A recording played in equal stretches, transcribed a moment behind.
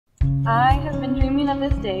I have been dreaming of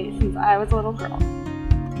this day since I was a little girl,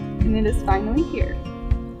 and it is finally here.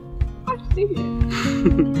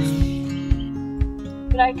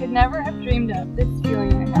 But I could never have dreamed of this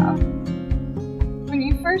feeling I have. When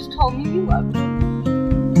you first told me you loved me,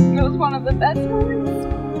 it was one of the best moments,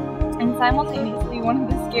 and simultaneously one of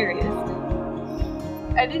the scariest.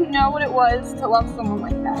 I didn't know what it was to love someone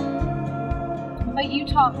like that. But you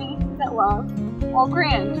taught me that love, while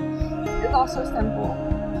grand, is also simple,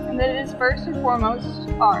 and that it is first and foremost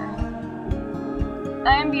ours.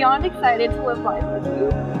 I am beyond excited to live life with you,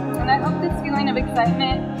 and I hope this feeling of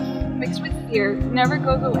excitement mixed with fear never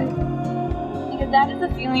goes away, because that is a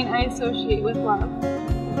feeling I associate with love.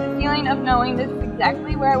 The feeling of knowing this is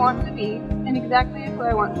exactly where I want to be, and exactly who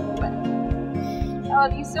I want to be with. I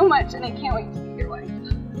love you so much, and I can't wait to be your wife.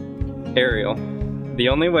 Ariel, the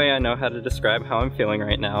only way I know how to describe how I'm feeling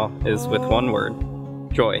right now is with one word: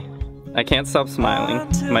 joy. I can't stop smiling.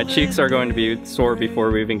 My cheeks are going to be sore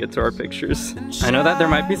before we even get to our pictures. I know that there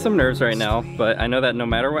might be some nerves right now, but I know that no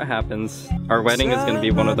matter what happens, our wedding is going to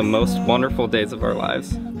be one of the most wonderful days of our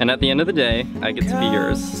lives. And at the end of the day, I get to be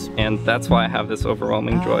yours, and that's why I have this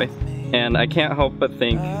overwhelming joy. And I can't help but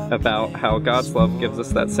think about how God's love gives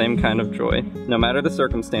us that same kind of joy. No matter the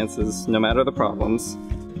circumstances, no matter the problems,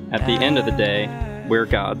 at the end of the day, we're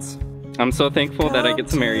God's. I'm so thankful that I get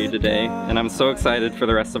to marry you today, and I'm so excited for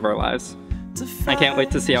the rest of our lives. I can't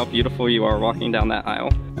wait to see how beautiful you are walking down that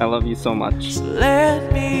aisle. I love you so much. So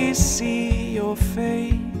let me see your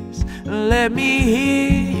face, let me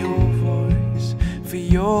hear your voice, for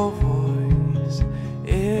your voice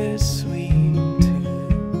is sweet to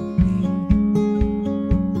me.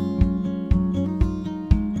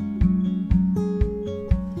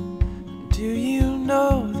 Do you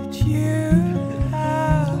know that you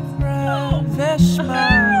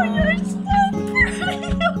smile? You're so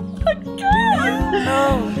pretty! Oh my God! Do you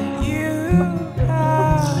know that you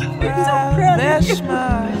have that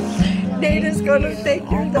smile? Nada's gonna take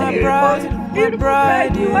your My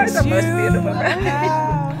bride You are the is most beautiful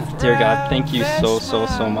bride. Dear God, thank you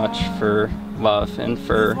so much for love and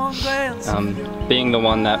for being the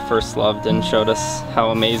one that first loved and showed us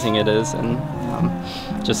how amazing it is, and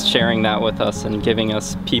just sharing that with us and giving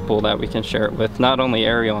us people that we can share it with. Not only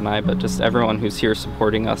Ariel and I, but just everyone who's here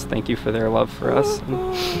supporting us. Thank you for their love for us.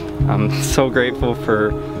 And I'm so grateful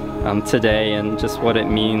for today and just what it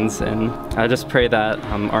means, and I just pray that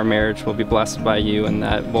our marriage will be blessed by you, and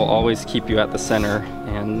that we'll always keep you at the center,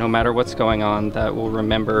 and no matter what's going on, that we'll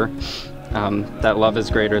remember that love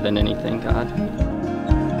is greater than anything, God.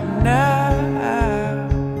 Now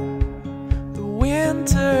the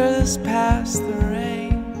winter's past, the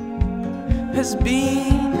rain has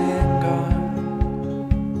been and gone.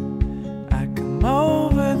 I come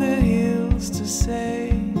over the hills to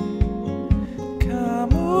say,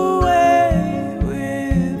 come away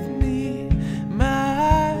with me,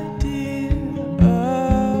 my dear,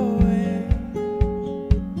 away.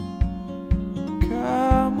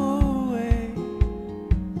 Come away.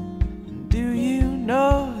 Do you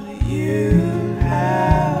know that you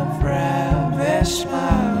have ravished my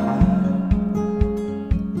heart?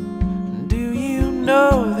 Do you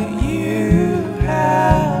know that you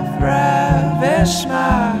have ravished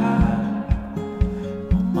my heart?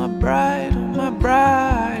 Oh my bride,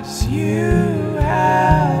 you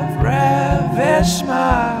have ravished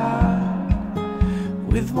my heart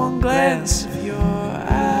with one glance of your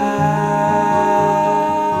eye.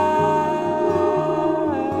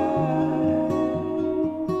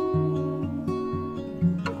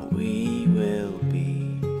 We will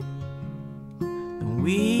be,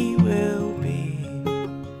 we will be,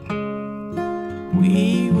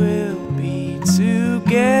 we will be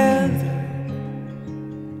together.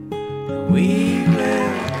 We will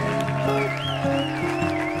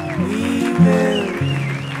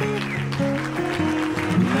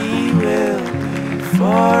be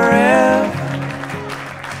forever.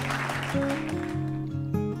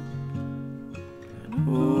 And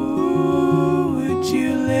ooh, would you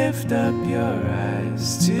lift up your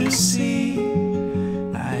eyes to see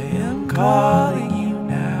I am calling you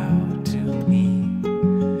now to me.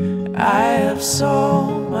 I have so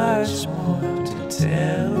much more to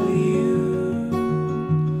tell you,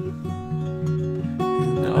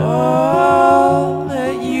 and all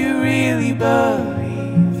that you really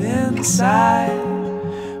believe inside,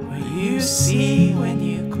 what you see when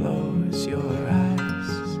you close your eyes.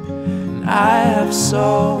 And I have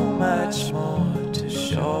so much more to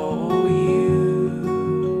show you.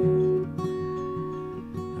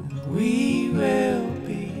 And we will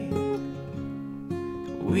be,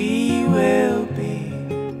 we will be,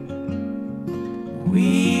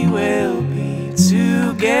 we will be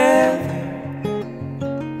together.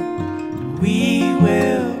 we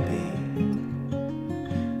will be,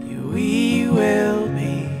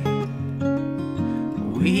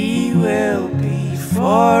 we will be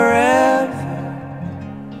forever.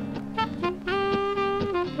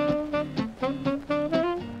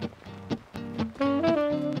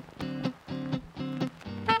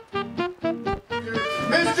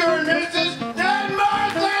 Mr. and Mrs. Dan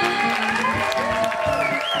Martha.